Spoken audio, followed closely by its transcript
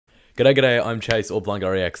G'day, g'day, I'm Chase, or Blanco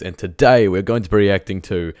Reacts, and today we're going to be reacting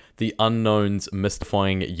to The Unknown's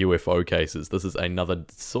Mystifying UFO Cases. This is another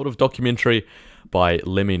sort of documentary by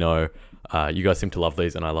LEMMINO. You guys seem to love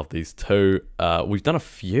these, and I love these too. We've done a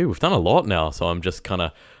few, we've done a lot now, so I'm just kind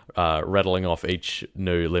of rattling off each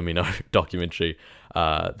new LEMMINO documentary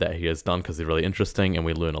that he has done, because they're really interesting, and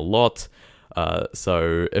we learn a lot.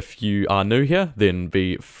 So if you are new here, then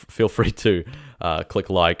feel free to click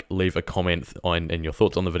like, leave a comment and your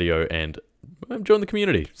thoughts on the video, and join the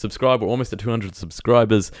community. Subscribe, we're almost at 200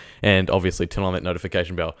 subscribers, and obviously turn on that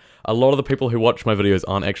notification bell. A lot of the people who watch my videos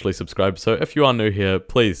aren't actually subscribed, so if you are new here,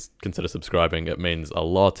 please consider subscribing. It means a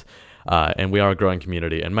lot. And we are a growing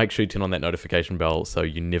community, and make sure you turn on that notification bell so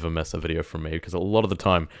you never miss a video from me, because a lot of the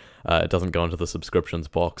time it doesn't go into the subscriptions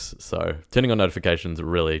box, so turning on notifications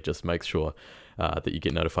really just makes sure that you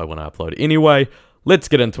get notified when I upload. Anyway, let's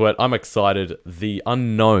get into it. I'm excited. The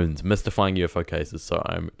Unknown's Mystifying UFO Cases, so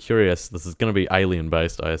I'm curious. This is going to be alien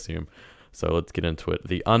based, I assume, so let's get into it.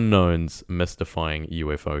 The Unknown's Mystifying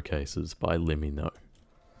UFO Cases by LEMMINO.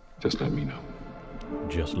 Just let me know.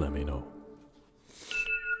 Just let me know.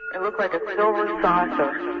 It looked like a silver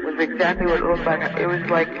saucer, was exactly what it looked like. It was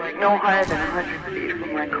like no higher than 100 feet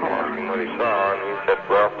from my car. What he saw, and he said,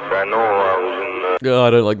 well, I know I was in Oh, I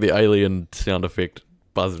don't like the alien sound effect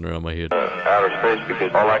buzzing around my head. outer space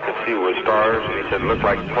because all I could see was stars, and he said it looked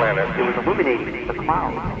like planets. It was illuminating the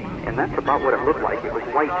clouds, and that's about what it looked like. It was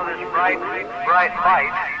white. This bright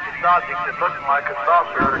light, this object that looked like a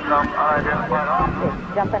saucer or some unidentified object.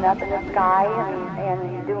 It's jumping up in the sky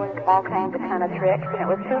and doing all kinds of kind of tricks, and it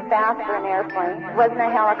was too fast for an airplane. It wasn't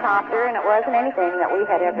a helicopter, and it wasn't anything that we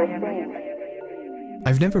had ever seen.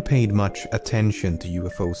 I've never paid much attention to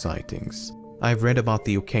UFO sightings. I've read about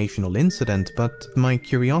the occasional incident, but my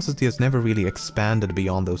curiosity has never really expanded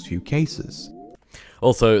beyond those few cases.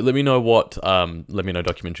 Also, let me know what LEMMINO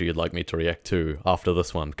documentary you'd like me to react to after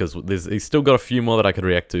this one, because he's still got a few more that I could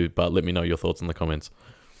react to, but let me know your thoughts in the comments.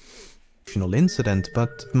 Incident,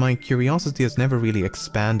 but my curiosity has never really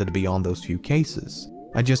expanded beyond those few cases.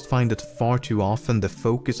 I just find that far too often the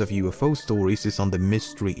focus of UFO stories is on the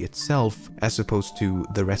mystery itself, as opposed to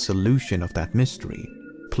the resolution of that mystery.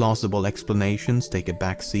 Plausible explanations take a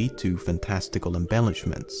backseat to fantastical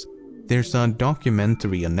embellishments. There's a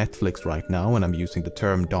documentary on Netflix right now, and I'm using the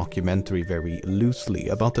term documentary very loosely,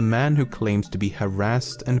 about a man who claims to be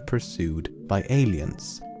harassed and pursued by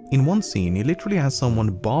aliens. In one scene, he literally has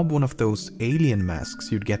someone bob one of those alien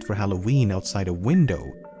masks you'd get for Halloween outside a window,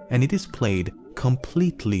 and it is played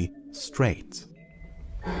completely straight.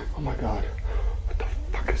 Oh my god. What the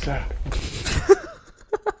fuck is that?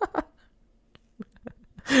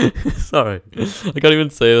 Sorry, I can't even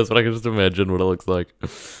say this, but I can just imagine what it looks like.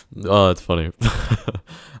 Oh, it's funny.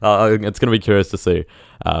 It's going to be curious to see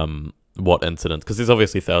what incidents, because there's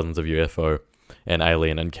obviously thousands of UFO and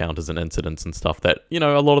alien encounters and incidents and stuff that, you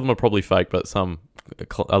know, a lot of them are probably fake, but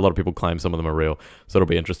a lot of people claim some of them are real. So it'll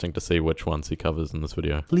be interesting to see which ones he covers in this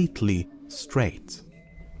video. Completely straight.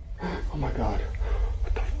 Oh my god.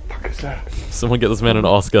 What the fuck is that? Someone get this man an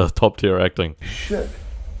Oscar, top tier acting. Shit.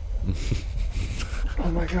 Oh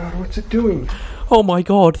my god, what's it doing? Oh my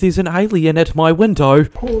god, there's an alien at my window.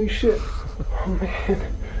 Holy shit. Oh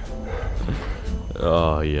man.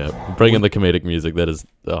 Oh yeah, bring in the comedic music. That is,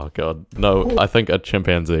 oh god, no. I think a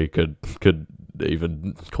chimpanzee could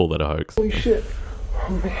even call that a hoax. Holy shit.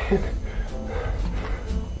 Oh man.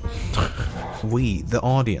 We, the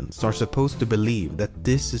audience, are supposed to believe that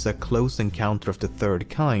this is a close encounter of the third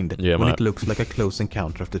kind, yeah, when mate. it looks like a close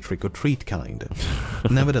encounter of the trick-or-treat kind.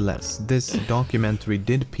 Nevertheless, this documentary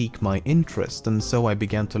did pique my interest, and so I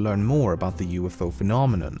began to learn more about the UFO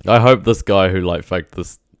phenomenon. I hope this guy who like faked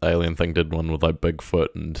this alien thing did one with like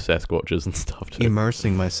Bigfoot and Sasquatches and stuff too.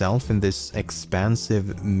 Immersing myself in this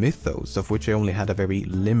expansive mythos of which I only had a very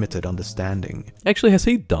limited understanding. Actually, has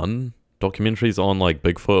he done documentaries on like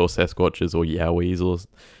Bigfoot or Sasquatches or Yowies or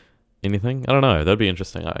anything? I don't know, that'd be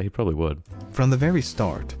interesting. He probably would. From the very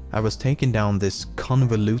start, I was taken down this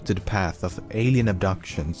convoluted path of alien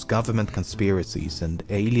abductions, government conspiracies, and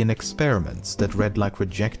alien experiments that read like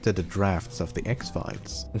rejected drafts of the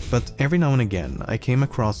X-Files. But every now and again, I came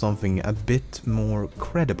across something a bit more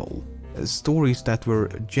credible. Stories that were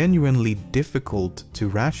genuinely difficult to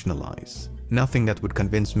rationalize. Nothing that would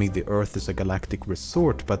convince me the Earth is a galactic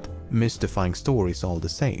resort, but mystifying stories all the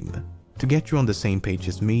same. To get you on the same page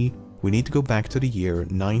as me, we need to go back to the year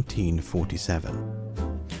 1947.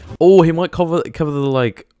 Oh, he might cover the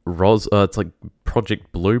like it's like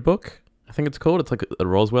Project Blue Book, I think it's called. It's like a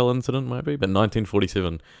Roswell incident maybe, but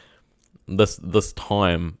 1947. This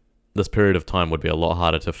period of time would be a lot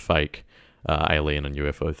harder to fake alien and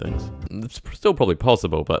UFO things. It's still probably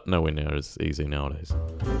possible, but nowhere near as easy nowadays.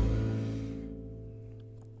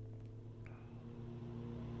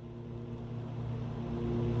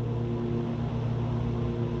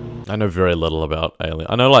 I know very little about alien.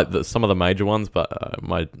 I know like some of the major ones, but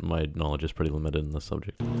my knowledge is pretty limited in this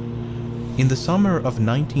subject. In the summer of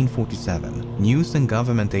 1947, news and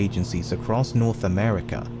government agencies across North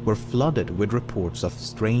America were flooded with reports of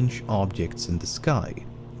strange objects in the sky.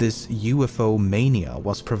 This UFO mania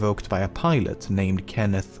was provoked by a pilot named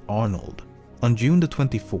Kenneth Arnold. On June the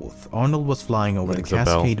 24th, Arnold was flying over the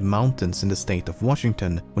Cascade Mountains in the state of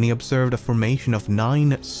Washington when he observed a formation of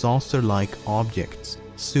 9 saucer-like objects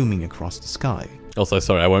zooming across the sky. Also,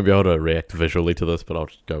 sorry, I won't be able to react visually to this, but I'll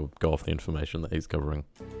just go off the information that he's covering.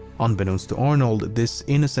 Unbeknownst to Arnold, this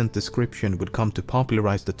innocent description would come to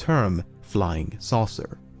popularize the term flying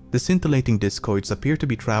saucer. The scintillating discoids appear to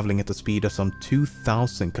be traveling at a speed of some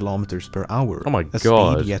 2,000 kilometers per hour. Oh my a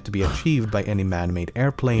god. Speed yet to be achieved by any man-made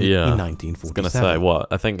airplane in 1947. I was gonna say, what?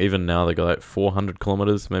 I think even now they go like 400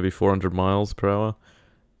 kilometers, maybe 400 miles per hour,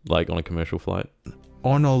 like on a commercial flight.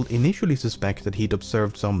 Arnold initially suspected he'd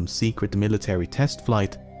observed some secret military test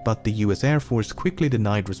flight, but the US Air Force quickly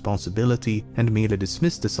denied responsibility and merely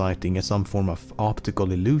dismissed the sighting as some form of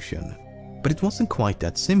optical illusion. But it wasn't quite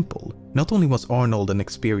that simple. Not only was Arnold an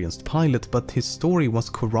experienced pilot, but his story was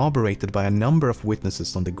corroborated by a number of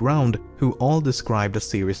witnesses on the ground who all described a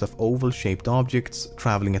series of oval-shaped objects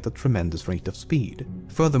traveling at a tremendous rate of speed.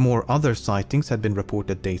 Furthermore, other sightings had been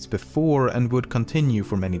reported days before and would continue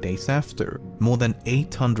for many days after. More than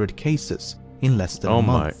 800 cases in less than a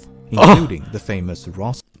month, including the famous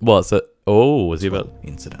Roswell. What's it? Oh, was he about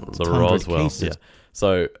incident? The Roswell, yeah.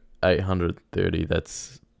 So 830.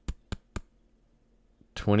 That's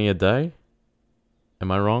 20 a day?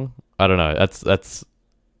 Am I wrong? I don't know. That's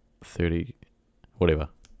 30, whatever.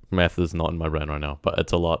 Math is not in my brain right now, but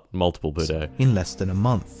it's a lot, multiple per day. In less than a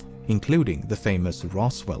month, including the famous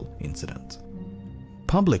Roswell incident.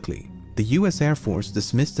 Publicly, the US Air Force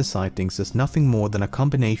dismissed the sightings as nothing more than a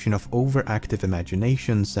combination of overactive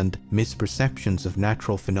imaginations and misperceptions of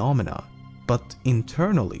natural phenomena. But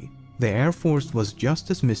internally, the Air Force was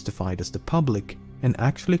just as mystified as the public and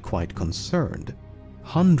actually quite concerned.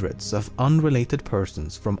 Hundreds of unrelated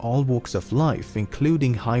persons from all walks of life,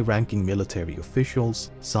 including high-ranking military officials,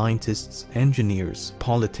 scientists, engineers,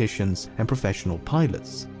 politicians, and professional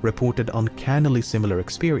pilots, reported uncannily similar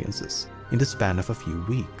experiences in the span of a few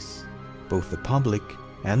weeks. Both the public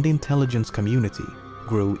and the intelligence community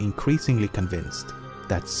grew increasingly convinced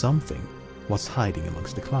that something was hiding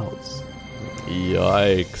amongst the clouds.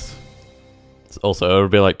 Yikes. Also, it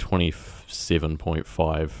would be like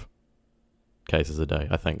 27.5 cases a day,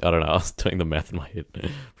 I think. I don't know, I was doing the math in my head.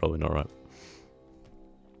 Probably not right.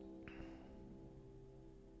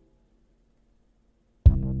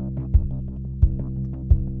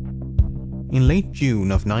 In late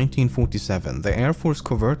June of 1947, the Air Force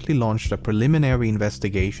covertly launched a preliminary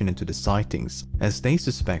investigation into the sightings, as they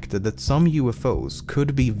suspected that some UFOs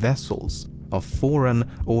could be vessels of foreign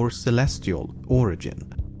or celestial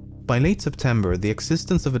origin. By late September, the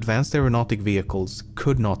existence of advanced aeronautic vehicles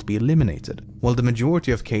could not be eliminated. While the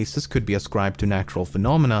majority of cases could be ascribed to natural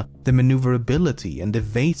phenomena, the maneuverability and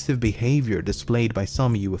evasive behavior displayed by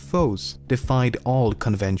some UFOs defied all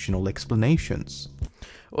conventional explanations.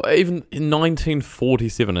 Well, even in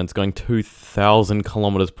 1947, it's going 2,000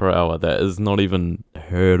 kilometers per hour. That is not even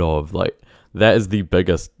heard of. Like, that is the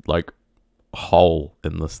biggest, like, hole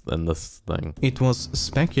in this thing. It was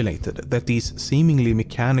speculated that these seemingly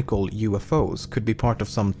mechanical UFOs could be part of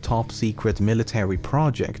some top-secret military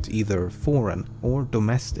project, either foreign or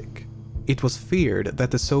domestic. It was feared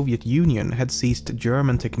that the Soviet Union had seized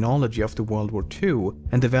German technology after World War II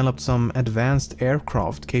and developed some advanced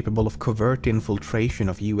aircraft capable of covert infiltration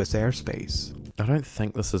of US airspace. I don't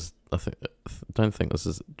think this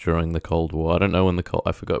is during the Cold War. I don't know when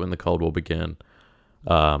I forgot when the Cold War began.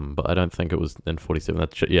 But I don't think it was in 47.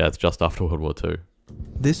 Yeah, it's just after World War II.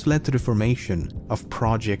 This led to the formation of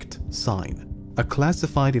Project Sign, a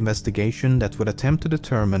classified investigation that would attempt to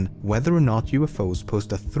determine whether or not UFOs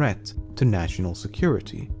posed a threat to national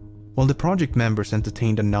security. While the project members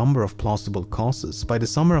entertained a number of plausible causes, by the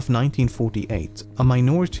summer of 1948, a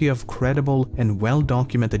minority of credible and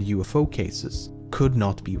well-documented UFO cases could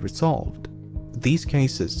not be resolved. These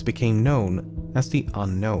cases became known as the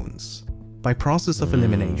unknowns. By process of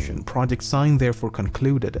elimination, Project Sign therefore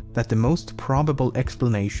concluded that the most probable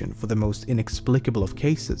explanation for the most inexplicable of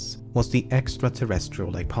cases was the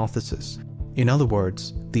extraterrestrial hypothesis. In other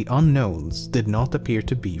words, the unknowns did not appear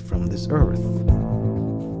to be from this Earth.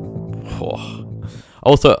 Oh.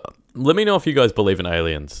 Also, let me know if you guys believe in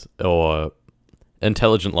aliens, or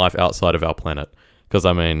intelligent life outside of our planet. Because,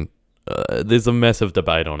 I mean, there's a massive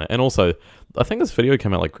debate on it. And also, I think this video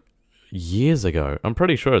came out like years ago. I'm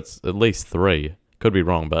pretty sure it's at least 3. Could be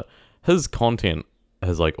wrong, but his content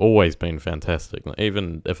has like always been fantastic,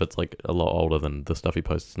 even if it's like a lot older than the stuff he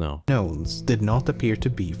posts now. Unknowns did not appear to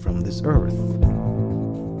be from this Earth.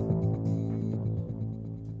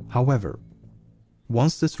 However,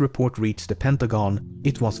 once this report reached the Pentagon,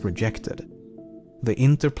 it was rejected. The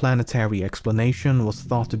interplanetary explanation was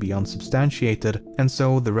thought to be unsubstantiated, and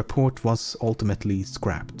so the report was ultimately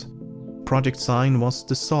scrapped. Project Sign was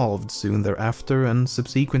dissolved soon thereafter, and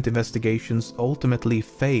subsequent investigations ultimately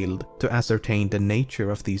failed to ascertain the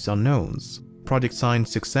nature of these unknowns. Project Sign's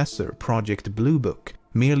successor, Project Blue Book,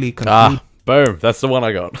 merely concluded boom, that's the one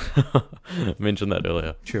I got. Mentioned that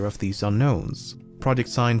earlier. Of these unknowns. Project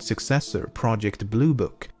Sign's successor, Project Blue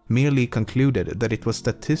Book, merely concluded that it was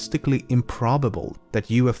statistically improbable that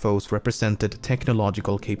UFOs represented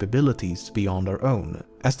technological capabilities beyond our own.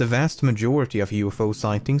 As the vast majority of UFO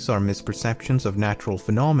sightings are misperceptions of natural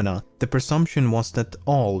phenomena, the presumption was that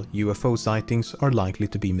all UFO sightings are likely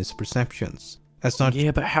to be misperceptions. As such,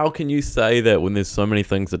 yeah, but how can you say that when there's so many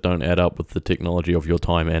things that don't add up with the technology of your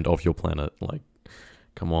time and of your planet? Like,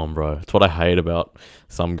 come on, bro. It's what I hate about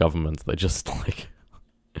some governments. They just, like,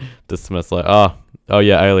 dismiss, like, oh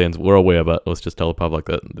yeah, aliens, we're aware, but let's just tell the public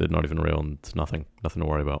that they're not even real and it's nothing to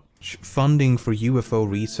worry about. Funding for UFO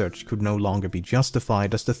research could no longer be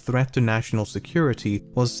justified as the threat to national security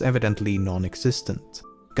was evidently non-existent.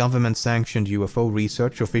 Government-sanctioned UFO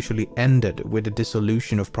research officially ended with the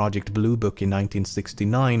dissolution of Project Blue Book in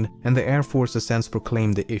 1969, and the Air Force has since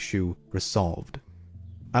proclaimed the issue resolved.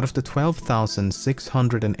 Out of the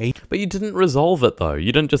 12,608... But you didn't resolve it though.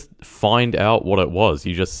 You didn't just find out what it was.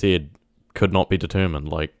 You just said could not be determined,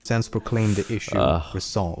 like... Since proclaimed the issue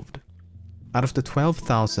resolved. Out of the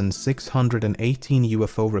 12,618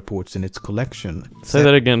 UFO reports in its collection... Say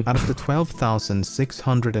that again. Out of the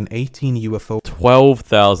 12,618 UFO...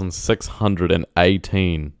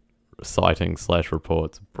 12,618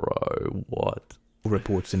 sightings/reports. Bro, what?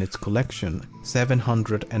 Reports in its collection,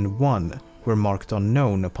 701 were marked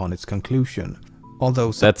unknown upon its conclusion.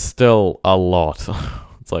 Although... That's still a lot.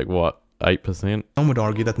 It's like, what? 8%? Some would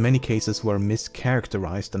argue that many cases were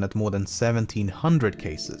mischaracterized and that more than 1,700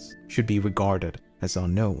 cases should be regarded as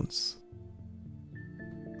unknowns.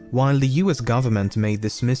 While the US government may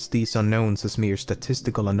dismiss these unknowns as mere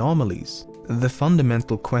statistical anomalies, the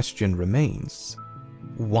fundamental question remains: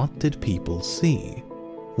 what did people see?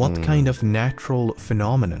 What kind of natural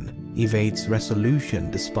phenomenon evades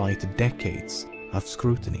resolution despite decades of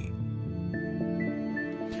scrutiny?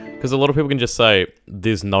 Because a lot of people can just say,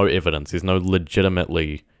 there's no evidence, there's no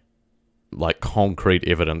legitimately, like, concrete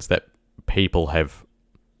evidence that people have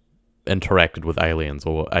interacted with aliens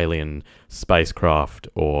or alien spacecraft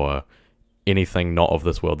or anything not of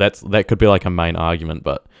this world. That could be like a main argument,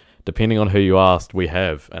 but depending on who you asked, we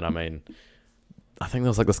have. And I mean, I think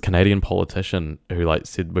there was like this Canadian politician who like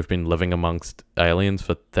said we've been living amongst aliens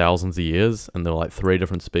for thousands of years, and there were like 3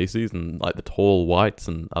 different species, and like the tall whites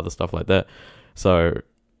and other stuff like that. So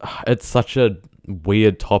it's such a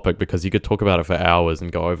weird topic because you could talk about it for hours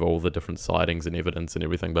and go over all the different sightings and evidence and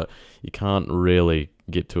everything, but you can't really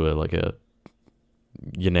get to a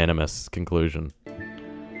unanimous conclusion.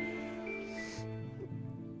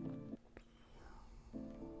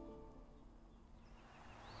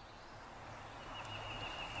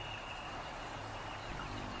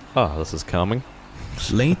 This is calming.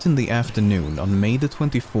 Late in the afternoon on May the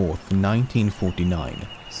 24th, 1949,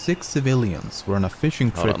 6 civilians were on a fishing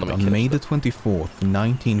trip on May the 24th,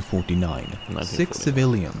 1949. 6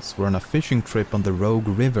 civilians were on a fishing trip on the Rogue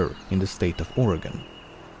River in the state of Oregon.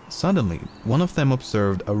 Suddenly, one of them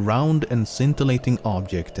observed a round and scintillating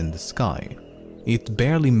object in the sky. It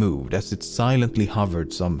barely moved as it silently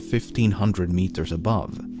hovered some 1,500 meters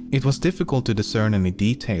above. It was difficult to discern any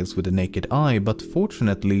details with the naked eye, but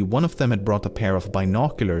fortunately one of them had brought a pair of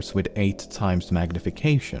binoculars with 8 times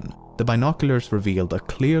magnification. The binoculars revealed a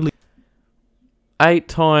clearly... 8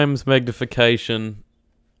 times magnification?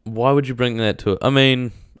 Why would you bring that to it? I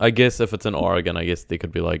mean, I guess if it's in Oregon, I guess there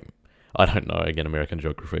could be like... I don't know, again, American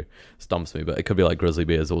geography stumps me, but it could be like grizzly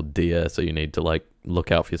bears or deer, so you need to like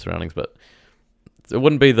look out for your surroundings, but... It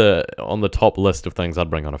wouldn't be on the top list of things I'd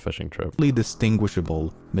bring on a fishing trip.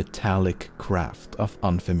 Distinguishable metallic craft of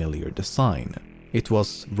unfamiliar design. It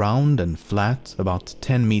was round and flat, about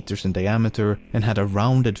 10 meters in diameter, and had a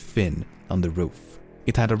rounded fin on the roof.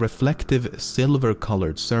 It had a reflective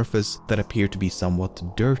silver-colored surface that appeared to be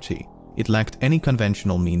somewhat dirty. It lacked any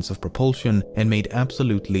conventional means of propulsion and made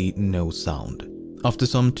absolutely no sound. After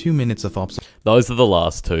some 2 minutes of observation, Those are the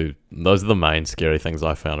last two. Those are the main scary things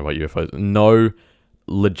I found about UFOs. No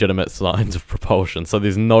legitimate signs of propulsion. So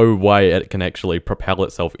there's no way it can actually propel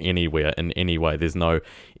itself anywhere in any way. There's no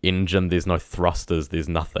engine, there's no thrusters, there's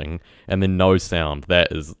nothing. And then no sound.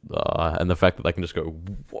 That is... and the fact that they can just go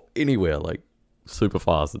anywhere, like, super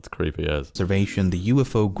fast, it's creepy as. the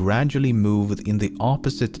UFO gradually moved in the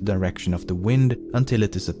opposite direction of the wind until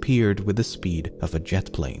it disappeared with the speed of a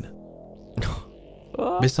jet plane.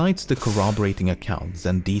 Besides the corroborating accounts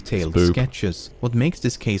and detailed sketches, what makes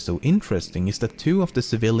this case so interesting is that 2 of the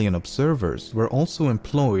civilian observers were also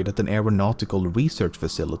employed at an aeronautical research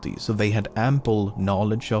facility, so they had ample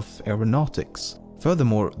knowledge of aeronautics.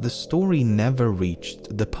 Furthermore, the story never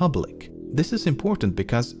reached the public. This is important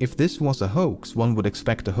because if this was a hoax, one would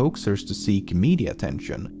expect the hoaxers to seek media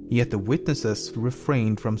attention, yet the witnesses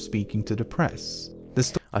refrained from speaking to the press.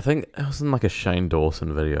 I think it was in like a Shane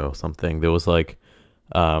Dawson video or something. There was like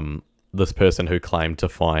this person who claimed to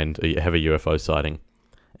have a UFO sighting,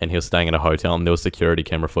 and he was staying in a hotel, and there was security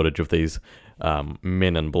camera footage of these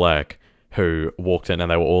men in black who walked in, and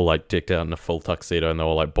they were all like decked out in a full tuxedo, and they were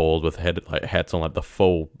all like bald with hats on, like the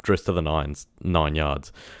full dressed to the 9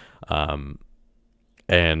 yards,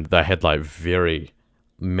 and they had like very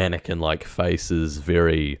mannequin-like faces,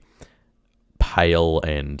 very pale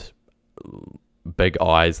and big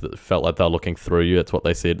eyes that felt like they were looking through you. That's what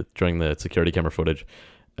they said during the security camera footage.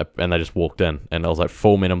 And they just walked in, and I was like,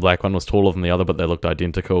 4 men in black. One was taller than the other, but they looked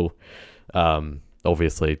identical.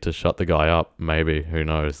 Obviously to shut the guy up, maybe, who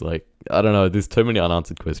knows. Like, I don't know, there's too many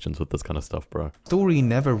unanswered questions with this kind of stuff, bro. The story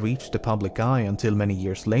never reached the public eye until many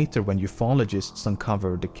years later, when ufologists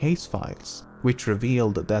uncovered the case files, which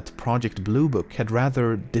revealed that Project Blue Book had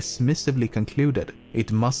rather dismissively concluded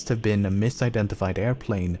it must have been a misidentified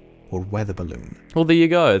airplane or weather balloon. Well, there you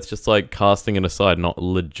go. It's just like casting it aside, not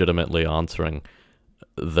legitimately answering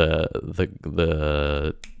the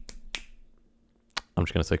I'm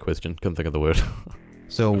just gonna say question. Couldn't think of the word.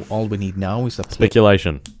 So all we need now is a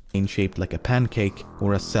speculation plane shaped like a pancake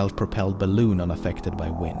or a self-propelled balloon unaffected by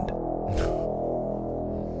wind.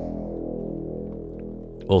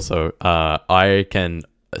 Also, I can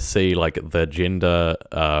see like the gender,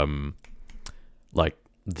 like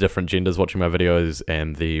different genders watching my videos,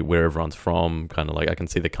 and the where everyone's from, kind of like I can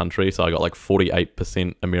see the country. So I got like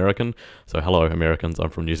 48% American. So hello Americans,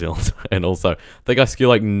 I'm from New Zealand. And also I think I skew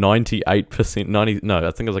like 98%,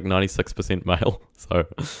 I think it was like 96% male. So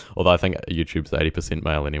although I think YouTube's 80%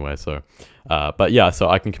 male anyway. So but yeah, so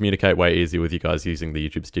I can communicate way easier with you guys using the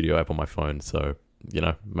YouTube Studio app on my phone. So, you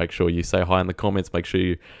know, make sure you say hi in the comments, make sure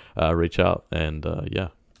you reach out, and yeah,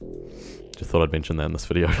 just thought I'd mention that in this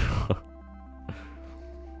video.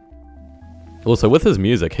 Also, with his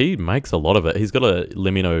music, he makes a lot of it. He's got a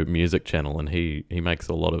LEMMINO music channel, and he makes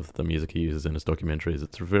a lot of the music he uses in his documentaries.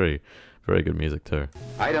 It's very, very good music too.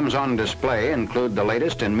 Items on display include the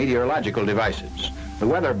latest in meteorological devices. The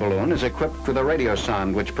weather balloon is equipped with a radio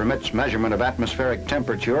sound which permits measurement of atmospheric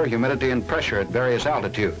temperature, humidity, and pressure at various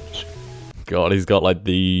altitudes. God, he's got like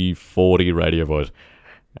the 40 radio voice.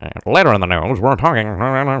 Later in the news, we're talking...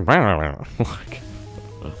 like...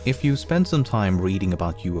 If you spend some time reading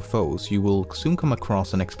about UFOs, you will soon come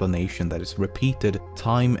across an explanation that is repeated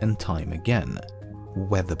time and time again.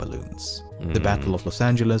 Weather balloons. The Battle of Los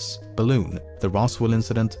Angeles, balloon. The Roswell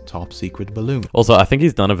incident, top secret balloon. Also, I think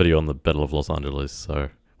he's done a video on the Battle of Los Angeles, so...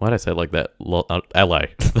 Why did I say it like that? LA.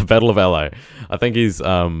 The Battle of LA. I think he's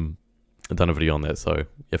done a video on that, so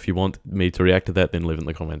if you want me to react to that, then leave it in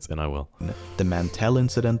the comments, and I will. The Mantell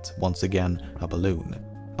incident, once again, a balloon.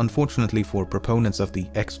 Unfortunately for proponents of the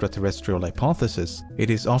extraterrestrial hypothesis, it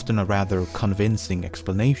is often a rather convincing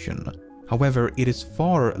explanation. However, it is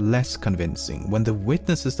far less convincing when the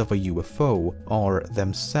witnesses of a UFO are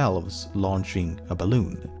themselves launching a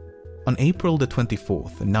balloon. On April the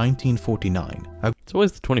 24th, 1949, it's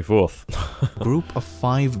always the 24th. A group of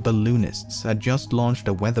 5 balloonists had just launched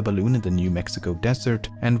a weather balloon in the New Mexico desert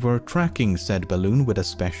and were tracking said balloon with a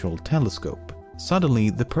special telescope. Suddenly,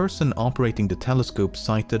 the person operating the telescope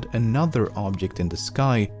sighted another object in the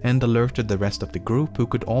sky and alerted the rest of the group, who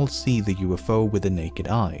could all see the UFO with the naked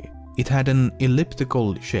eye. It had an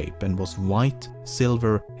elliptical shape and was white,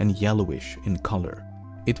 silver, and yellowish in color.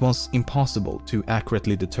 It was impossible to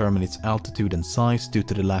accurately determine its altitude and size due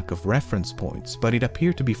to the lack of reference points, but it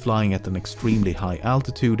appeared to be flying at an extremely high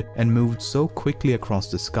altitude and moved so quickly across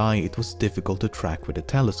the sky it was difficult to track with a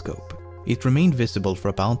telescope. It remained visible for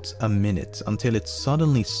about a minute until it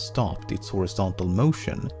suddenly stopped its horizontal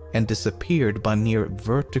motion and disappeared by near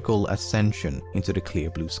vertical ascension into the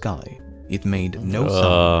clear blue sky. It made no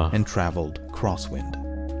sound and traveled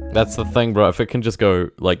crosswind. That's the thing, bro. If it can just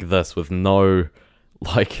go like this with no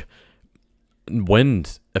like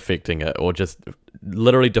wind affecting it, or just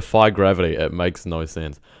literally defy gravity. It makes no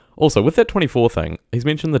sense. Also, with that 24 thing, he's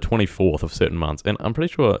mentioned the 24th of certain months, and I'm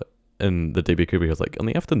pretty sure in the DB Cooper he was like, on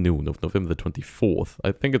the afternoon of November the 24th.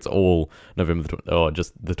 I think it's all November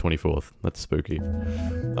just the 24th. That's spooky. I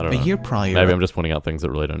don't know. A year prior, maybe I'm just pointing out things that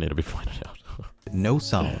really don't need to be pointed out. no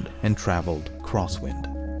sound and traveled crosswind.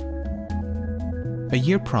 A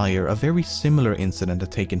year prior, a very similar incident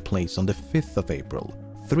had taken place on the 5th of April.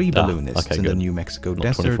 3 balloonists in the New Mexico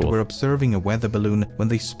desert 24th. were observing a weather balloon when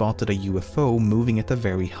they spotted a UFO moving at a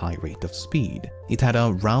very high rate of speed. It had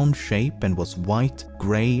a round shape and was white,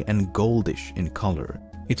 grey and goldish in color.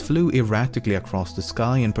 It flew erratically across the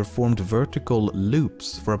sky and performed vertical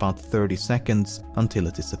loops for about 30 seconds until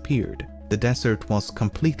it disappeared. The desert was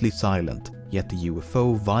completely silent, yet the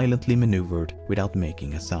UFO violently maneuvered without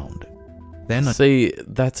making a sound. Then see,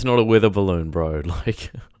 that's not a weather balloon, bro.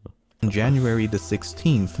 Like, on January the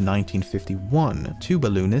 16th, 1951, 2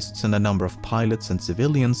 balloonists and a number of pilots and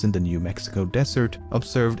civilians in the New Mexico desert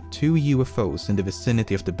observed 2 UFOs in the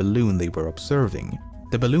vicinity of the balloon they were observing.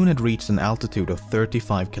 The balloon had reached an altitude of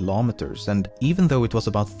 35 kilometers, and even though it was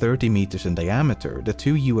about 30 meters in diameter, the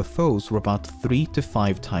 2 UFOs were about 3 to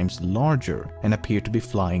 5 times larger and appeared to be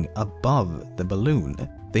flying above the balloon.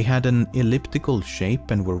 They had an elliptical shape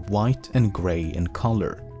and were white and grey in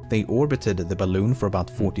color. They orbited the balloon for about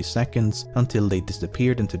 40 seconds until they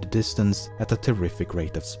disappeared into the distance at a terrific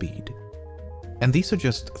rate of speed. And these are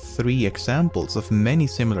just 3 examples of many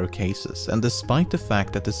similar cases, and despite the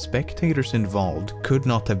fact that the spectators involved could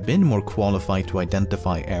not have been more qualified to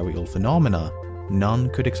identify aerial phenomena, none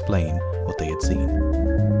could explain what they had seen.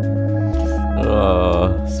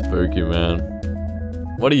 Spooky, man.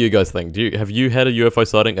 What do you guys think? Have you had a UFO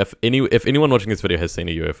sighting? If anyone watching this video has seen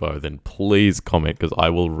a UFO, then please comment, because I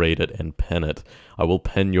will read it and pin it. I will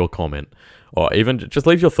pin your comment. Or even just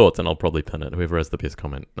leave your thoughts and I'll probably pin it. Whoever has the best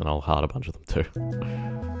comment, and I'll heart a bunch of them too.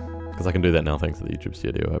 Because I can do that now thanks to the YouTube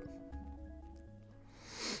studio app.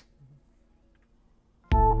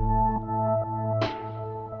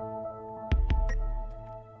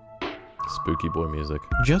 Spooky boy music.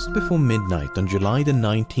 Just before midnight on July the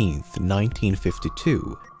 19th,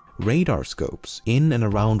 1952, radar scopes in and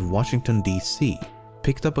around Washington, D.C.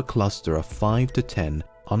 picked up a cluster of 5 to 10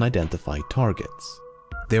 unidentified targets.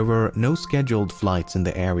 There were no scheduled flights in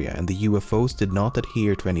the area, and the UFOs did not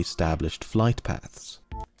adhere to any established flight paths.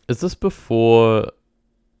 Is this before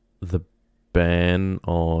the ban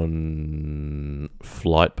on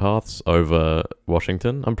flight paths over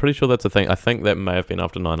Washington? I'm pretty sure that's a thing. I think that may have been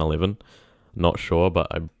after 9/11. Not sure, but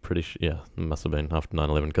I'm pretty sure, yeah, it must have been after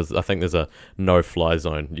 9/11, because I think there's a no-fly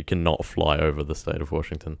zone. You cannot fly over the state of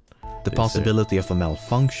Washington. The possibility of a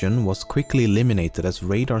malfunction was quickly eliminated as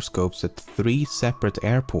radar scopes at 3 separate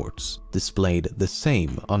airports displayed the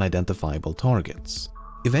same unidentifiable targets.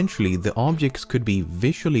 Eventually, the objects could be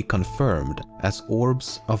visually confirmed as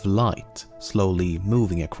orbs of light slowly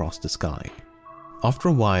moving across the sky. After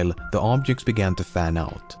a while, the objects began to fan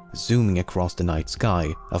out, zooming across the night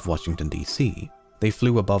sky of Washington, D.C. They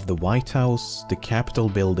flew above the White House, the Capitol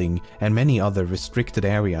building, and many other restricted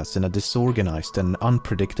areas in a disorganized and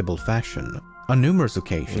unpredictable fashion. On numerous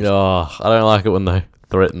occasions... Oh, I don't like it when they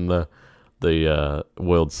threaten the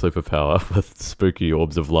world superpower with spooky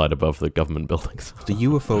orbs of light above the government buildings. The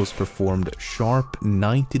UFOs performed sharp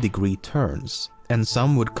 90-degree turns, and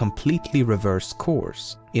some would completely reverse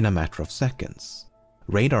course in a matter of seconds.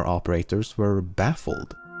 Radar operators were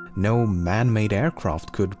baffled. No man-made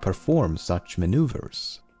aircraft could perform such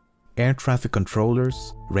maneuvers. Air traffic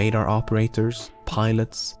controllers, radar operators,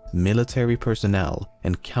 pilots, military personnel,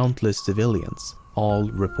 and countless civilians all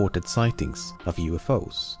reported sightings of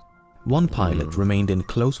UFOs. One pilot remained in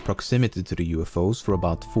close proximity to the UFOs for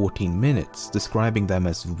about 14 minutes, describing them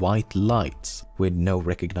as white lights with no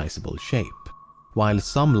recognizable shape. While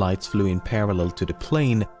some lights flew in parallel to the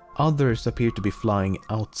plane, others appeared to be flying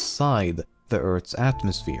outside the Earth's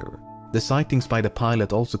atmosphere. The sightings by the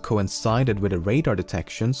pilot also coincided with the radar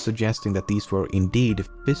detections, suggesting that these were indeed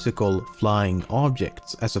physical flying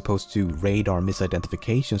objects as opposed to radar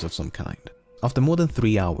misidentifications of some kind. After more than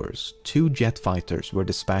 3 hours, 2 jet fighters were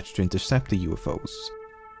dispatched to intercept the UFOs.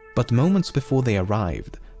 But moments before they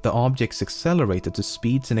arrived, the objects accelerated to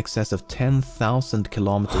speeds in excess of 10,000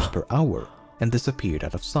 kilometers per hour and disappeared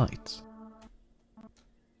out of sight.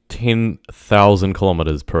 10,000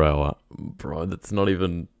 kilometers per hour. Bro, that's not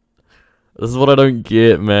even... This is what I don't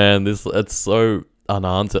get, man. It's so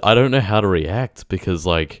unanswered. I don't know how to react, because,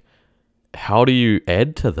 like, how do you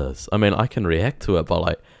add to this? I mean, I can react to it, but,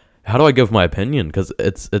 like, how do I give my opinion? Because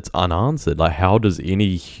it's unanswered. Like, how does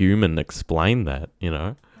any human explain that, you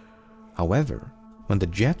know? However, When the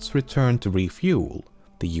jets returned to refuel,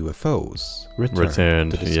 the UFOs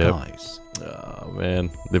returned to the skies. Oh man,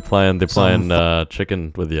 they're playing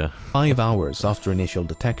chicken with you. 5 hours after initial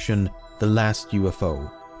detection, the last UFO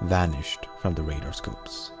vanished from the radar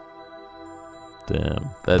scopes. Damn.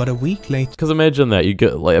 But a week later... Because imagine that, you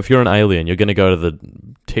get, like, if you're an alien, you're going to go to the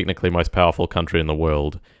technically most powerful country in the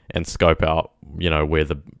world and scope out, you know, where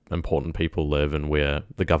the important people live and where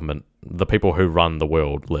the government, the people who run the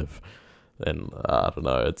world live. And, I don't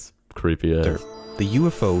know, it's creepy as. The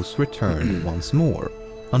UFOs returned once more.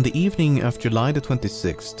 On the evening of July the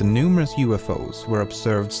 26th, numerous UFOs were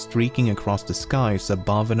observed streaking across the skies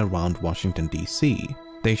above and around Washington, D.C.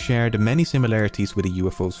 They shared many similarities with the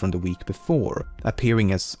UFOs from the week before,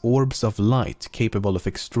 appearing as orbs of light capable of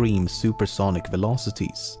extreme supersonic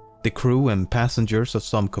velocities. The crew and passengers of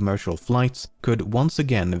some commercial flights could once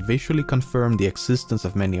again visually confirm the existence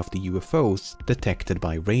of many of the UFOs detected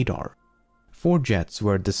by radar. 4 jets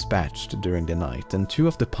were dispatched during the night, and 2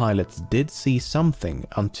 of the pilots did see something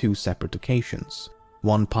on 2 separate occasions.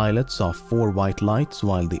 One pilot saw 4 white lights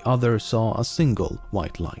while the other saw a single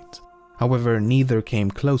white light. However, neither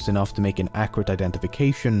came close enough to make an accurate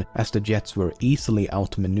identification, as the jets were easily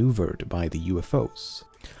outmaneuvered by the UFOs.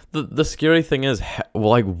 The scary thing is,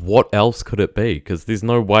 like, what else could it be? Because there's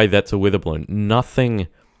no way that's a weather balloon. Nothing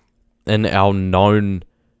in our known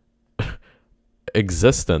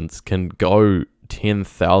existence can go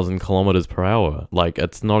 10,000 kilometers per hour. Like,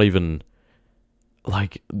 it's not even...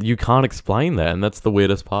 Like, you can't explain that, and that's the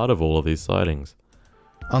weirdest part of all of these sightings.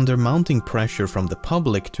 Under mounting pressure from the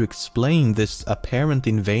public to explain this apparent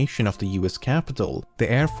invasion of the US Capitol,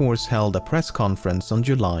 the Air Force held a press conference on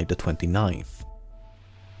July the 29th.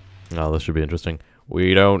 Oh, this should be interesting.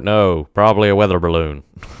 We don't know. Probably a weather balloon.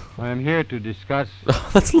 I am here to discuss...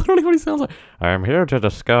 That's literally what he sounds like. I am here to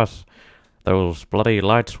discuss those bloody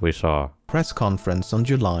lights we saw. Press conference on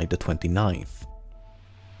July the 29th.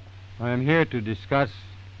 I am here to discuss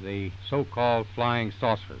the so-called flying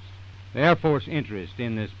saucers. The Air Force interest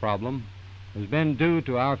in this problem has been due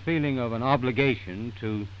to our feeling of an obligation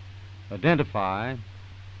to identify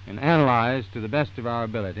and analyze to the best of our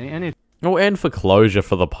ability anything and for closure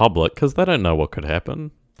for the public, because they don't know what could happen.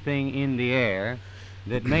 In the air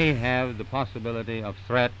that may have the possibility of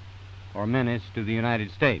threat or menace to the United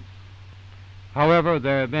States. However,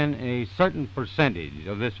 there have been a certain percentage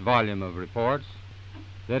of this volume of reports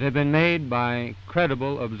that have been made by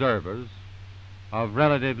credible observers of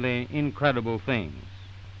relatively incredible things.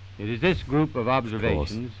 It is this group of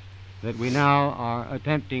observations that we now are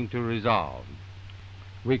attempting to resolve.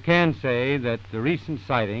 We can say that the recent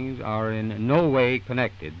sightings are in no way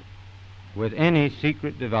connected with any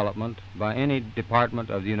secret development by any department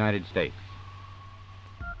of the United States.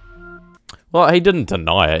 Well, he didn't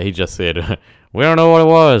deny it. He just said, we don't know what it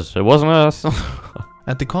was. It wasn't us.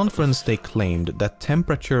 At the conference, they claimed that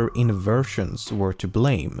temperature inversions were to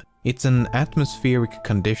blame. It's an atmospheric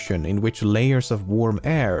condition in which layers of warm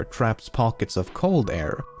air traps pockets of cold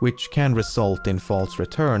air, which can result in false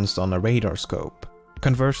returns on a radar scope.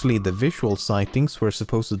 Conversely, the visual sightings were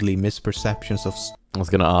supposedly misperceptions of... I was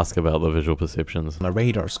going to ask about the visual perceptions. On a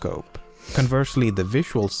radar scope. Conversely, the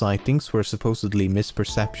visual sightings were supposedly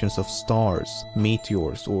misperceptions of stars,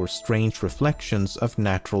 meteors, or strange reflections of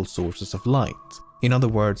natural sources of light. In other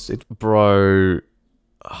words, it... Bro...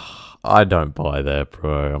 I don't buy that,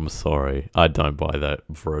 bro. I'm sorry. I don't buy that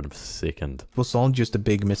for a second. It was all just a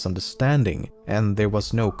big misunderstanding, and there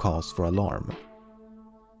was no cause for alarm.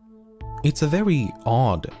 It's a very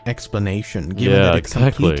odd explanation, given that it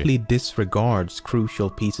completely disregards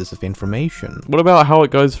crucial pieces of information. What about how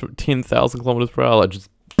it goes from 10,000 kilometers per hour, like just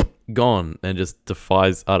gone, and just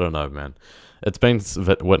defies... I don't know, man. It's been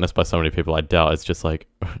witnessed by so many people, I doubt it's just like...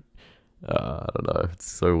 I don't know,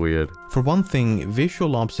 it's so weird. For one thing,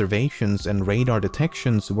 visual observations and radar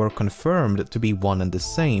detections were confirmed to be one and the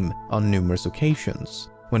same on numerous occasions.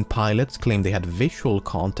 When pilots claimed they had visual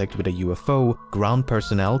contact with a UFO, ground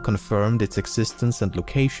personnel confirmed its existence and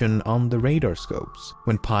location on the radar scopes.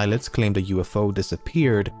 When pilots claimed a UFO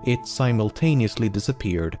disappeared, it simultaneously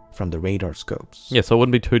disappeared from the radar scopes. Yeah, so it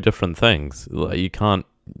wouldn't be 2 different things. Like, you can't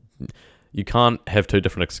have 2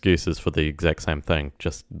 different excuses for the exact same thing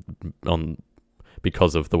just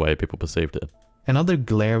because of the way people perceived it. Another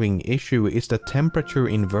glaring issue is that temperature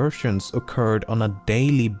inversions occurred on a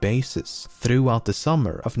daily basis throughout the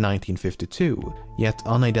summer of 1952, yet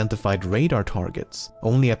unidentified radar targets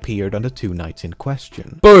only appeared on the 2 nights in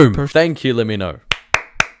question. Boom! Thank you, LEMMINO.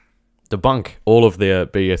 debunk all of their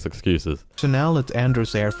BS excuses. Personnel at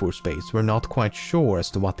Andrews Air Force Base were not quite sure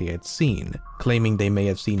as to what they had seen, claiming they may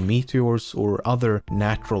have seen meteors or other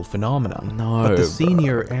natural phenomena. No, but the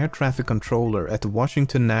senior air traffic controller at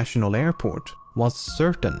Washington National Airport was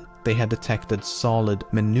certain they had detected solid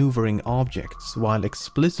maneuvering objects while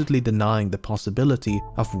explicitly denying the possibility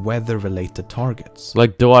of weather-related targets.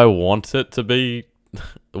 Like, do I want it to be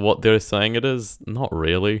what they're saying it is? Not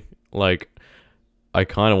really. Like, I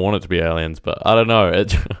kind of want it to be aliens, but I don't know.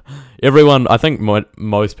 Everyone, I think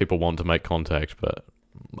most people want to make contact, but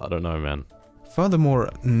I don't know, man. Furthermore,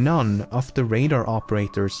 none of the radar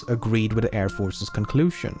operators agreed with the Air Force's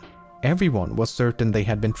conclusion. Everyone was certain they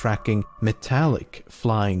had been tracking metallic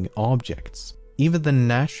flying objects. Even the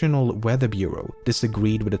National Weather Bureau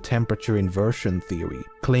disagreed with the temperature inversion theory,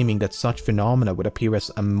 claiming that such phenomena would appear as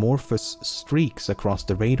amorphous streaks across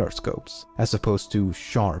the radar scopes, as opposed to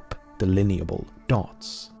sharp, delineable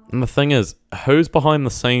dots. And the thing is, who's behind the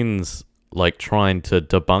scenes, like, trying to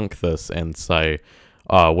debunk this and say,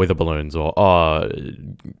 weather balloons, or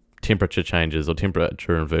temperature changes, or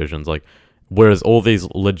temperature inversions, like, whereas all these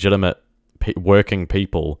legitimate working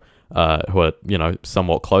people who are, you know,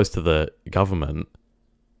 somewhat close to the government,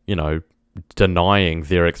 you know, denying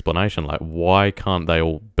their explanation, like, why can't they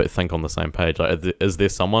all think on the same page? Like, is there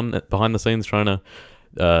someone behind the scenes trying to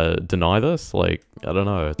deny this? Like, I don't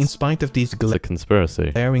know. In spite of these it's a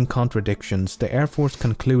conspiracy. glaring contradictions, the Air Force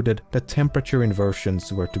concluded that temperature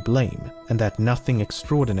inversions were to blame and that nothing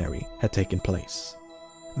extraordinary had taken place.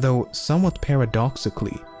 Though somewhat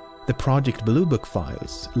paradoxically, the Project Blue Book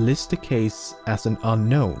files list the case as an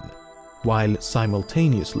unknown, while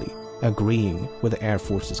simultaneously agreeing with the Air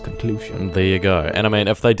Force's conclusion. There you go. And I mean,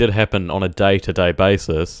 if they did happen on a day-to-day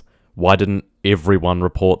basis, why didn't everyone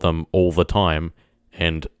report them all the time?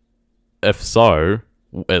 And if so,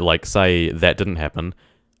 like, say that didn't happen,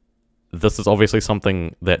 this is obviously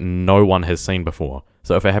something that no one has seen before.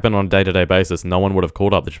 So if it happened on a day-to-day basis, no one would have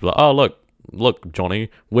called up. They should be like, oh, look,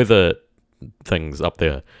 Johnny, weather things up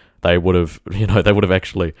there. They would have, you know, they would have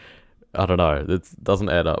actually, I don't know, it doesn't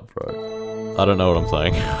add up, bro. I don't know what I'm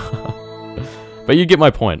saying. But you get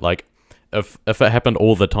my point. Like, if it happened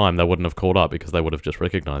all the time, they wouldn't have called up because they would have just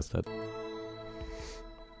recognized it.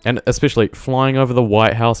 And especially flying over the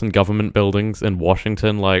White House and government buildings in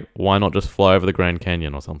Washington, like, why not just fly over the Grand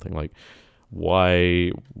Canyon or something? Like,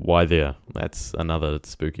 why there? That's another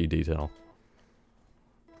spooky detail.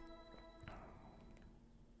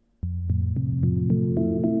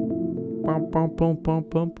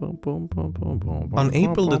 On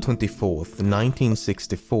April the 24th,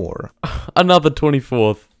 1964... Another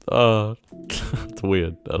 24th. It's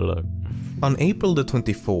weird. I don't know. On April the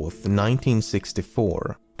 24th,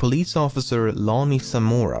 1964, police officer Lonnie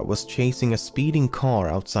Zamora was chasing a speeding car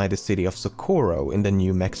outside the city of Socorro in the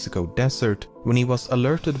New Mexico desert when he was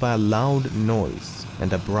alerted by a loud noise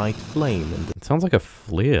and a bright flame in the... It sounds like a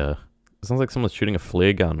flare. It sounds like someone's shooting a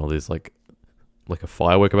flare gun, or there's like a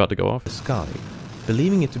firework about to go off. ...the sky.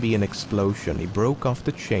 Believing it to be an explosion, he broke off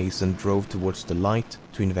the chase and drove towards the light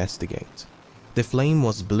to investigate. The flame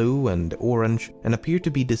was blue and orange and appeared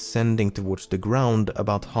to be descending towards the ground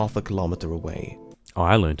about half a kilometer away. Oh,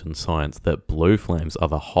 I learned in science that blue flames are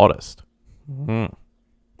the hottest.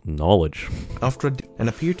 Knowledge. And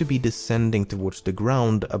appeared to be descending towards the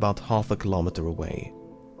ground about half a kilometer away.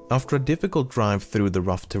 After a difficult drive through the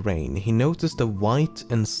rough terrain, he noticed a white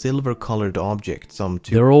and silver colored object some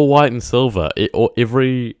two... They're all white and silver.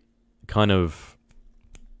 Every kind of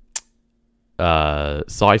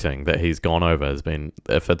sighting that he's gone over has been,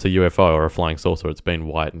 if it's a UFO or a flying saucer, it's been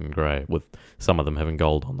white and grey, with some of them having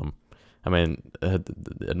gold on them. I mean,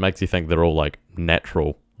 it makes you think they're all like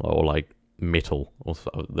natural or like metal, or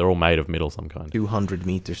they're all made of metal some kind. 200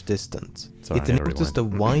 meters distant. Sorry, it noticed a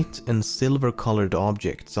white and silver colored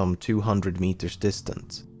object some 200 meters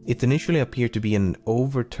distant. It initially appeared to be an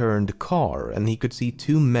overturned car, and he could see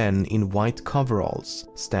two men in white coveralls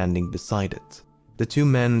standing beside it. The two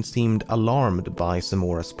men seemed alarmed by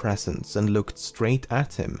Zamora's presence and looked straight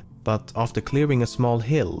at him, but after clearing a small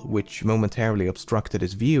hill which momentarily obstructed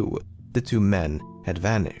his view, the two men had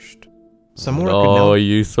vanished. Zamora could now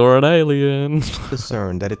you saw an alien.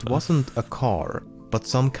 discern that it wasn't a car, but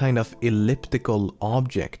some kind of elliptical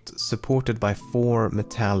object supported by four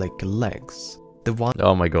metallic legs.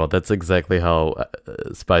 Oh my god, that's exactly how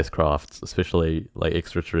spacecrafts, especially like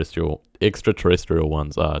extraterrestrial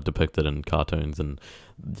ones, are depicted in cartoons and,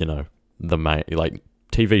 you know, the main, like,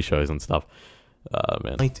 TV shows and stuff.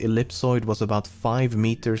 Man. The white ellipsoid was about 5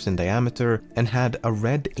 meters in diameter and had a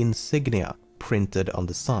red insignia printed on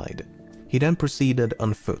the side. He then proceeded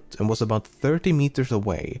on foot and was about 30 meters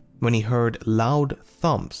away when he heard loud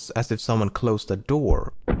thumps as if someone closed a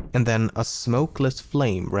door, and then a smokeless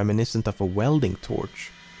flame reminiscent of a welding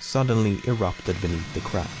torch suddenly erupted beneath the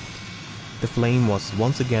craft. The flame was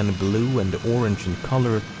once again blue and orange in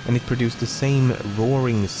color, and it produced the same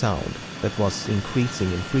roaring sound that was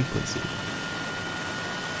increasing in frequency.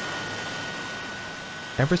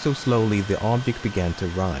 Ever so slowly, the object began to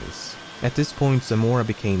rise. At this point, Zamora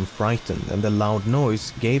became frightened, and the loud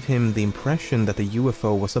noise gave him the impression that the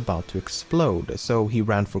UFO was about to explode, so he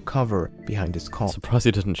ran for cover behind his car. Surprised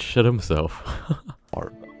he didn't shit himself.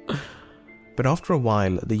 But after a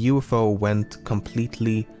while, the UFO went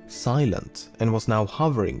completely silent and was now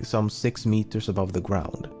hovering some 6 meters above the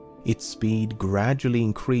ground. Its speed gradually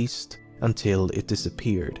increased until it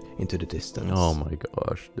disappeared into the distance. Oh my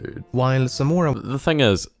gosh, dude. While Zamora... The thing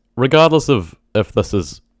is, regardless of if this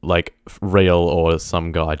is, like, real or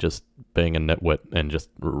some guy just being a nitwit and just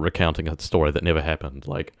recounting a story that never happened,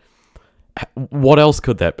 like, what else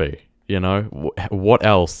could that be? You know? What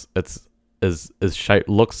else is shaped,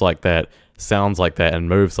 looks like that, sounds like that, and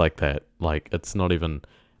moves like that? Like, it's not even...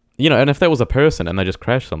 You know, and if that was a person and they just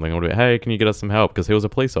crashed something, it would be, hey, can you get us some help? Because he was a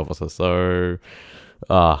police officer, so...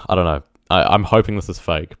 I don't know. I'm hoping this is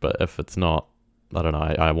fake, but if it's not, I don't know,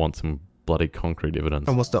 I want some bloody concrete evidence.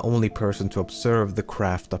 And was the only person to observe the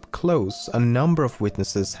craft up close. A number of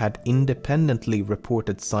witnesses had independently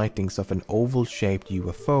reported sightings of an oval-shaped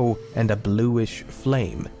UFO and a bluish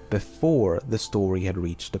flame before the story had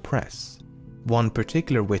reached the press. One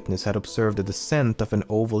particular witness had observed the descent of an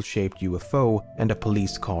oval-shaped UFO and a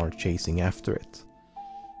police car chasing after it.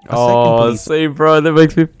 Oh, see, bro, that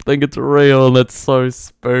makes me think it's real. That's so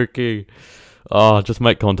spooky. Oh, just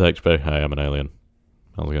make contact, be, hey, I'm an alien.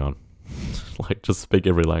 How's it going? Like, just speak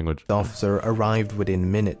every language. The officer arrived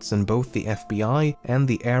within minutes, and both the FBI and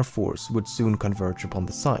the Air Force would soon converge upon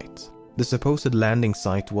the site. The supposed landing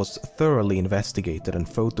site was thoroughly investigated and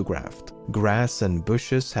photographed. Grass and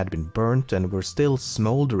bushes had been burnt and were still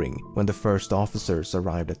smoldering when the first officers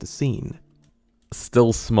arrived at the scene.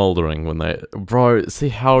 Still smoldering when they... Bro, see,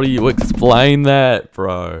 how do you explain that,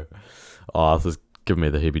 bro? Oh, this is giving me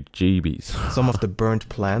the heebie-jeebies. Some of the burnt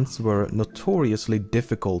plants were notoriously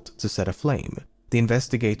difficult to set aflame. The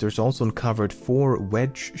investigators also uncovered 4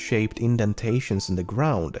 wedge-shaped indentations in the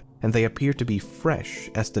ground, and they appeared to be fresh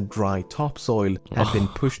as the dry topsoil had been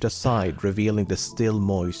pushed aside, revealing the still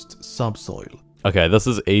moist subsoil. Okay, this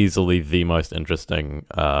is easily the most interesting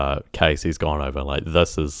case he's gone over. Like,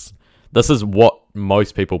 this is what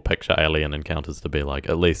most people picture alien encounters to be like,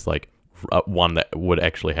 at least like one that would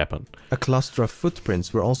actually happen. A cluster of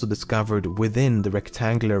footprints were also discovered within the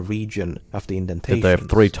rectangular region of the indentations. Did they have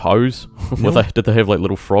 3 toes? No. Did they have like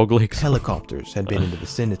little frog legs? Helicopters had been in the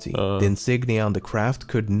vicinity. The insignia on the craft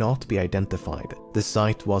could not be identified. The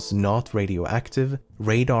site was not radioactive.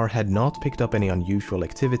 Radar had not picked up any unusual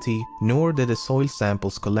activity, nor did the soil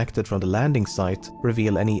samples collected from the landing site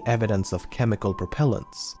reveal any evidence of chemical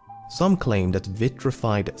propellants. Some claim that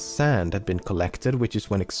vitrified sand had been collected, which is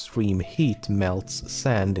when extreme heat melts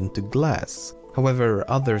sand into glass. However,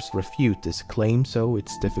 others refute this claim, so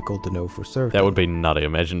it's difficult to know for certain. That would be nutty.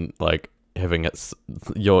 Imagine, like, having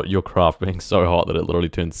your craft being so hot that it literally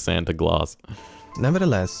turns sand to glass.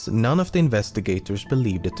 Nevertheless, none of the investigators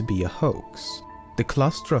believed it to be a hoax. The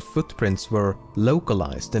cluster of footprints were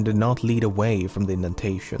localized and did not lead away from the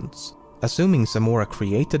indentations. Assuming Zamora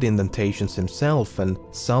created indentations himself and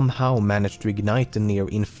somehow managed to ignite the near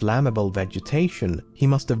inflammable vegetation, he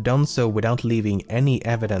must have done so without leaving any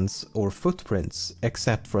evidence or footprints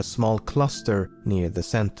except for a small cluster near the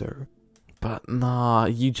center. But nah,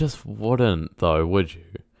 you just wouldn't though, would you?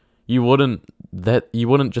 You wouldn't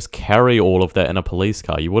just carry all of that in a police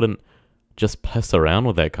car. You wouldn't just piss around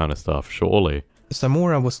with that kind of stuff, surely.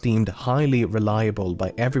 Zamora was deemed highly reliable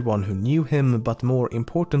by everyone who knew him, but more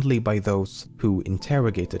importantly by those who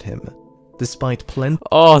interrogated him. Despite plenty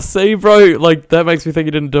see, bro, like, that makes me think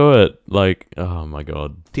he didn't do it. Like, oh my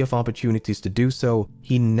god. Of opportunities to do so,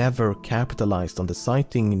 he never capitalized on the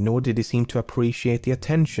sighting, nor did he seem to appreciate the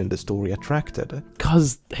attention the story attracted.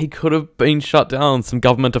 Because he could have been shut down. Some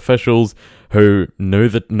government officials who know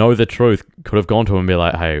the truth could have gone to him and be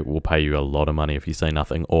like, hey, we'll pay you a lot of money if you say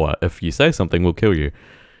nothing, or if you say something, we'll kill you.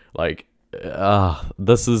 Like,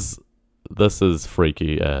 this is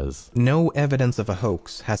freaky as. No evidence of a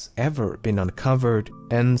hoax has ever been uncovered,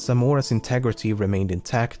 and Zamora's integrity remained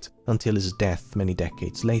intact until his death many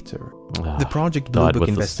decades later. The Project Blue Book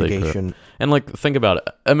investigation... And, like, think about it.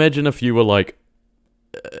 Imagine if you were, like,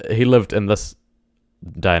 he lived in this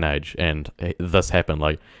day and age, and this happened.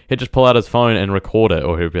 Like, he'd just pull out his phone and record it,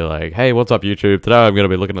 or he'd be like, hey, what's up, YouTube? Today I'm going to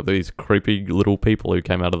be looking at these creepy little people who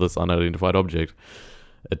came out of this unidentified object.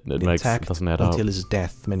 it doesn't add up. Until his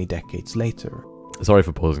death many decades later. Sorry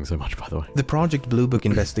for pausing so much, by the way. The Project Blue Book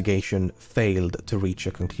investigation failed to reach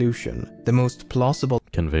a conclusion. The most plausible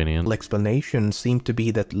explanation seemed to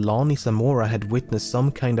be that Lonnie Zamora had witnessed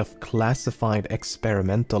some kind of classified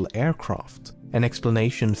experimental aircraft, an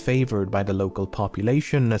explanation favored by the local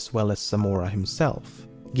population as well as Zamora himself.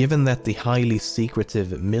 Given that the highly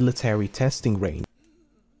secretive military testing range...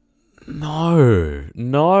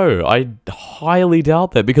 No, I highly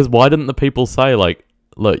doubt that, because why didn't the people say, like,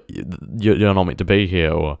 look, you're not meant to be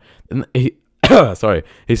here, or... Sorry,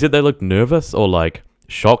 he said they looked nervous or, like,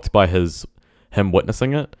 shocked by him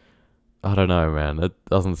witnessing it? I don't know, man, it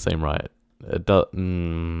doesn't seem right. It does...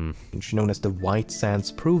 known as the White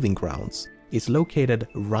Sands Proving Grounds is located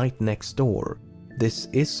right next door. This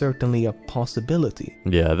is certainly a possibility.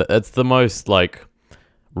 Yeah, it's the most, like,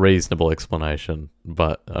 reasonable explanation,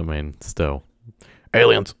 but, I mean, still.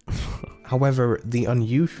 Aliens! However, the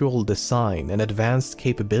unusual design and advanced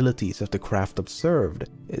capabilities of the craft observed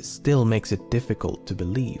still makes it difficult to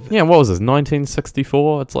believe. Yeah, what was this,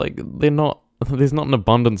 1964? It's like, there's not an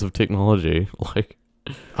abundance of technology, like...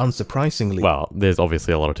 Unsurprisingly... Well, there's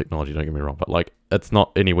obviously a lot of technology, don't get me wrong, but, like, it's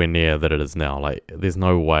not anywhere near that it is now. Like, there's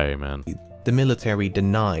no way, man. The military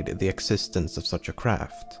denied the existence of such a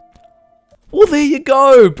craft. Well, there you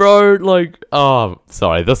go, bro. Like, oh,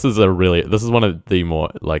 sorry. This is one of the more,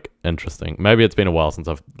 like, interesting. Maybe it's been a while since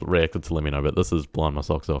I've reacted to LEMMINO, but this is blowing my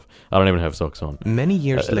socks off. I don't even have socks on. Many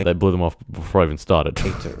years later... They blew them off before I even started.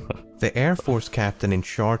 The Air Force captain in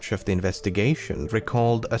charge of the investigation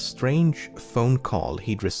recalled a strange phone call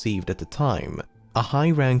he'd received at the time. A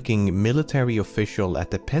high-ranking military official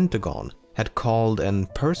at the Pentagon had called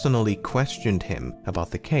and personally questioned him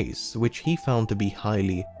about the case, which he found to be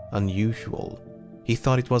highly unusual. He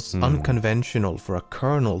thought it was unconventional for a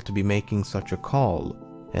colonel to be making such a call,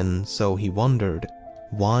 and so he wondered,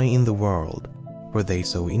 why in the world were they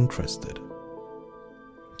so interested?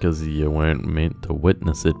 Because you weren't meant to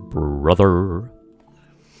witness it, brother.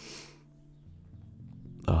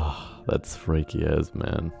 Ah, that's freaky as,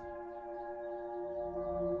 man.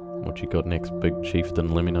 What you got next, big chieftain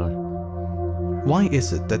LEMMINO? Why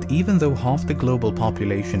is it that even though half the global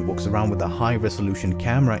population walks around with a high-resolution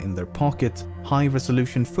camera in their pocket,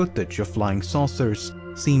 high-resolution footage of flying saucers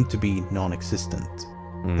seem to be non-existent?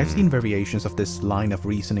 I've seen variations of this line of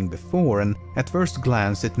reasoning before, and at first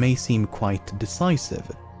glance it may seem quite decisive.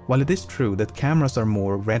 While it is true that cameras are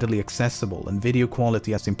more readily accessible and video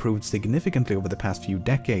quality has improved significantly over the past few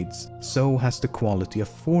decades, so has the quality of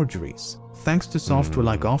forgeries. Thanks to software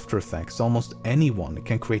like After Effects, almost anyone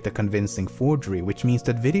can create a convincing forgery, which means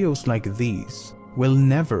that videos like these will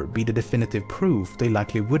never be the definitive proof they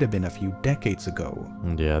likely would have been a few decades ago.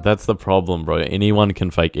 Yeah, that's the problem, bro. Anyone can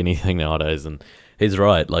fake anything nowadays, and he's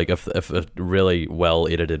right. Like, if a really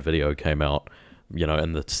well-edited video came out, you know,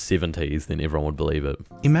 in the 70s, then everyone would believe it.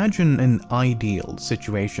 Imagine an ideal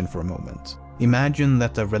situation for a moment. Imagine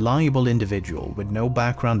that a reliable individual with no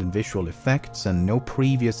background in visual effects and no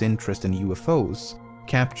previous interest in UFOs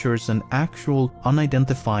captures an actual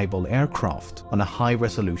unidentifiable aircraft on a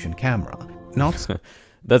high-resolution camera. Not...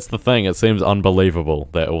 That's the thing, it seems unbelievable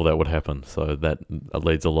that all that would happen, so that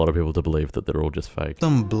leads a lot of people to believe that they're all just fake.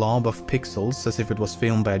 Some blob of pixels as if it was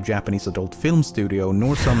filmed by a Japanese adult film studio,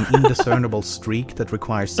 nor some indiscernible streak that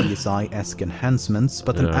requires CSI-esque enhancements,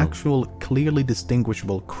 but an actual clearly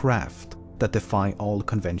distinguishable craft that defy all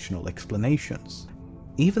conventional explanations.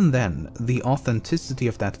 Even then, the authenticity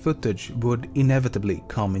of that footage would inevitably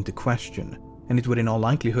come into question, and it would in all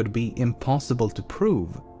likelihood be impossible to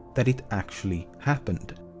prove that it actually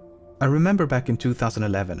happened. I remember back in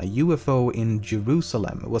 2011, a UFO in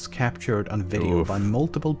Jerusalem was captured on video by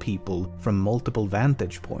multiple people from multiple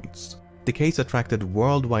vantage points. The case attracted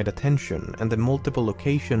worldwide attention, and the multiple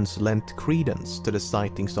locations lent credence to the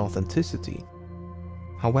sighting's authenticity.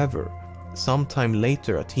 However, sometime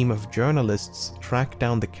later, a team of journalists tracked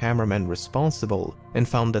down the cameramen responsible and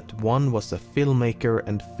found that one was a filmmaker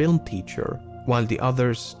and film teacher, while the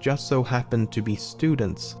others just so happened to be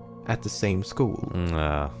students at the same school.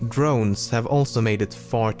 Drones have also made it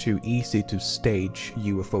far too easy to stage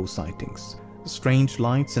UFO sightings. Strange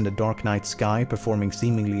lights in the dark night sky performing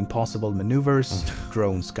seemingly impossible maneuvers,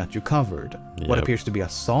 drones got you covered. What appears to be a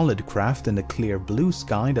solid craft in the clear blue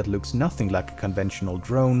sky that looks nothing like a conventional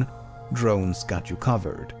drone, drones got you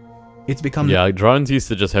covered. It's become... Yeah, drones used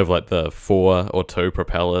to just have like the 4 or 2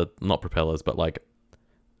 propeller, not propellers, but like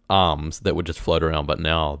arms that would just float around, but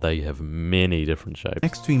now they have many different shapes.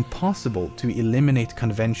 Next to impossible to eliminate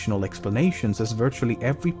conventional explanations, as virtually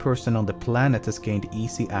every person on the planet has gained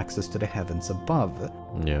easy access to the heavens above.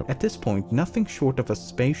 Yep. At this point, nothing short of a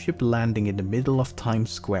spaceship landing in the middle of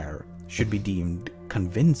Times Square should be deemed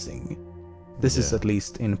convincing. This is at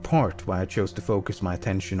least in part why I chose to focus my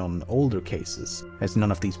attention on older cases, as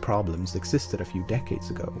none of these problems existed a few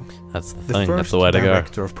decades ago. That's the thing, that's the way to go. The first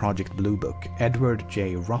director of Project Blue Book, Edward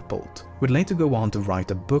J. Ruppelt, would later go on to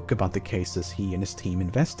write a book about the cases he and his team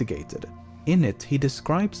investigated. In it, he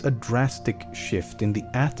describes a drastic shift in the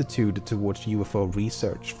attitude towards UFO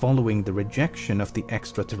research following the rejection of the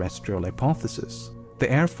extraterrestrial hypothesis.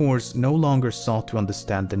 The Air Force no longer sought to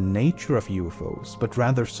understand the nature of UFOs, but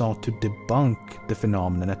rather sought to debunk the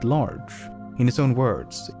phenomenon at large. In his own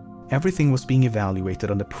words, everything was being evaluated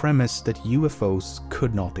on the premise that UFOs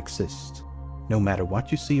could not exist. No matter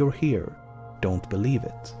what you see or hear, don't believe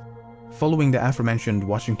it. Following the aforementioned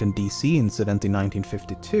Washington, D.C. incident in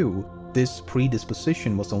 1952, this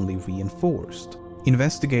predisposition was only reinforced.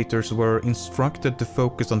 Investigators were instructed to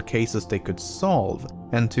focus on cases they could solve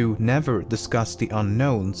and to never discuss the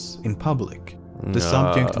unknowns in public. The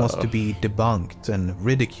subject was to be debunked and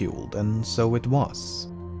ridiculed, and so it was.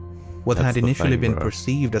 What had initially been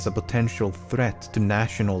perceived as a potential threat to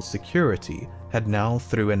national security had now,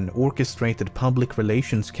 through an orchestrated public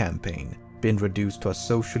relations campaign, been reduced to a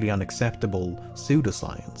socially unacceptable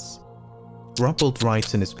pseudoscience. Ruppelt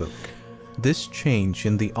writes in his book, "This change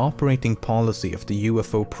in the operating policy of the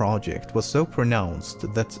UFO project was so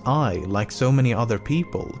pronounced that I, like so many other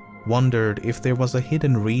people, wondered if there was a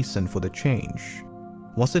hidden reason for the change.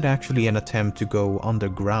 Was it actually an attempt to go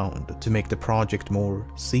underground to make the project more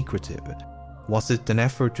secretive? Was it an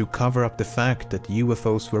effort to cover up the fact that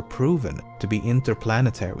UFOs were proven to be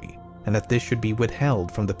interplanetary and that this should be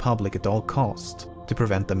withheld from the public at all cost to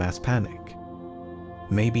prevent a mass panic?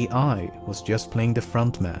 Maybe I was just playing the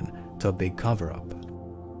frontman to a big cover-up."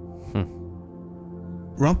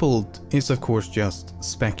 Ruppelt is of course just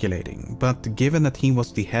speculating, but given that he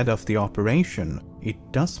was the head of the operation, it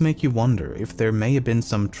does make you wonder if there may have been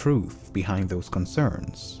some truth behind those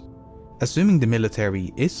concerns. Assuming the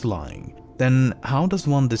military is lying, then how does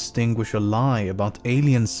one distinguish a lie about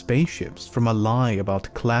alien spaceships from a lie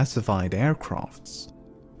about classified aircrafts?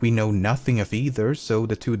 We know nothing of either, so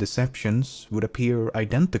the two deceptions would appear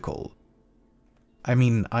identical. I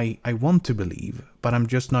mean, I want to believe, but I'm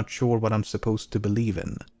just not sure what I'm supposed to believe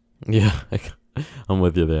in. Yeah, I'm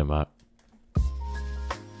with you there, Matt.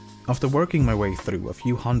 After working my way through a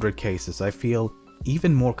few hundred cases, I feel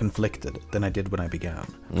even more conflicted than I did when I began.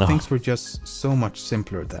 Things were just so much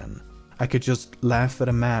simpler then. I could just laugh at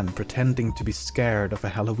a man pretending to be scared of a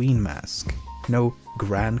Halloween mask. No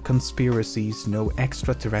grand conspiracies, no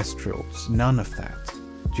extraterrestrials, none of that.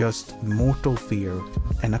 Just mortal fear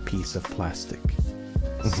and a piece of plastic.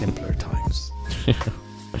 Simpler times.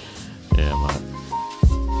 Yeah, mate.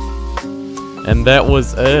 And that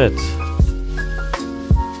was it.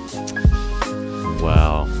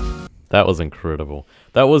 Wow. That was incredible.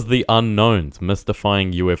 That was the unknowns,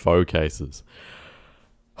 mystifying UFO cases.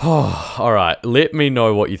 Oh, alright, let me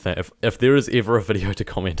know what you think. If there is ever a video to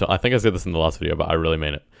comment on, I think I said this in the last video, but I really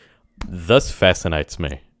mean it. This fascinates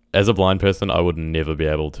me. As a blind person, I would never be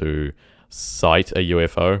able to sight a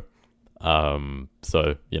UFO.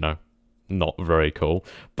 So, you know, not very cool.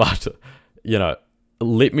 But, you know,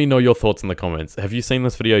 let me know your thoughts in the comments. Have you seen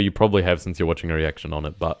this video? You probably have since you're watching a reaction on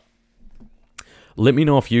it, but let me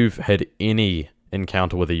know if you've had any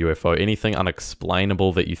encounter with a UFO, anything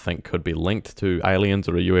unexplainable that you think could be linked to aliens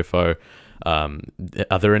or a UFO.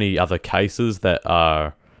 Are there any other cases that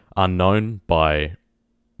are unknown by,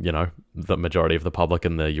 you know, the majority of the public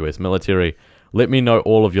in the US military? Let me know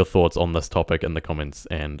all of your thoughts on this topic in the comments,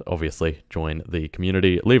 and obviously join the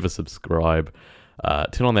community, leave a subscribe,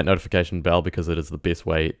 turn on that notification bell because it is the best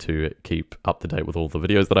way to keep up to date with all the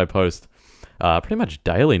videos that I post pretty much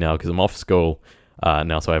daily now because I'm off school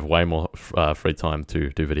now, so I have way more free time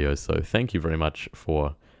to do videos. So thank you very much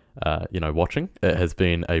for you know, watching. It has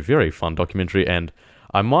been a very fun documentary, and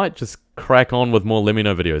I might just crack on with more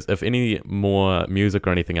LEMMINO videos. If any more music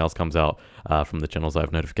or anything else comes out from the channels I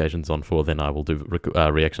have notifications on for, then I will do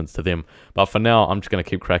reactions to them. But for now, I'm just going to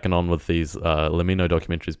keep cracking on with these LEMMINO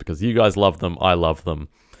documentaries because you guys love them, I love them.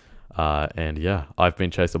 And yeah, I've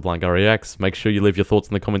been Chase of Blind Guy Reacts. Make sure you leave your thoughts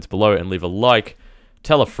in the comments below and leave a like.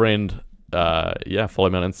 Tell a friend. Yeah, follow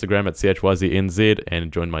me on Instagram at chyznz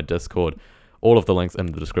and join my Discord. All of the links in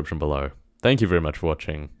the description below. Thank you very much for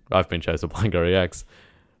watching. I've been Chase of Blind Guy Reacts.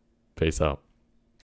 Peace out.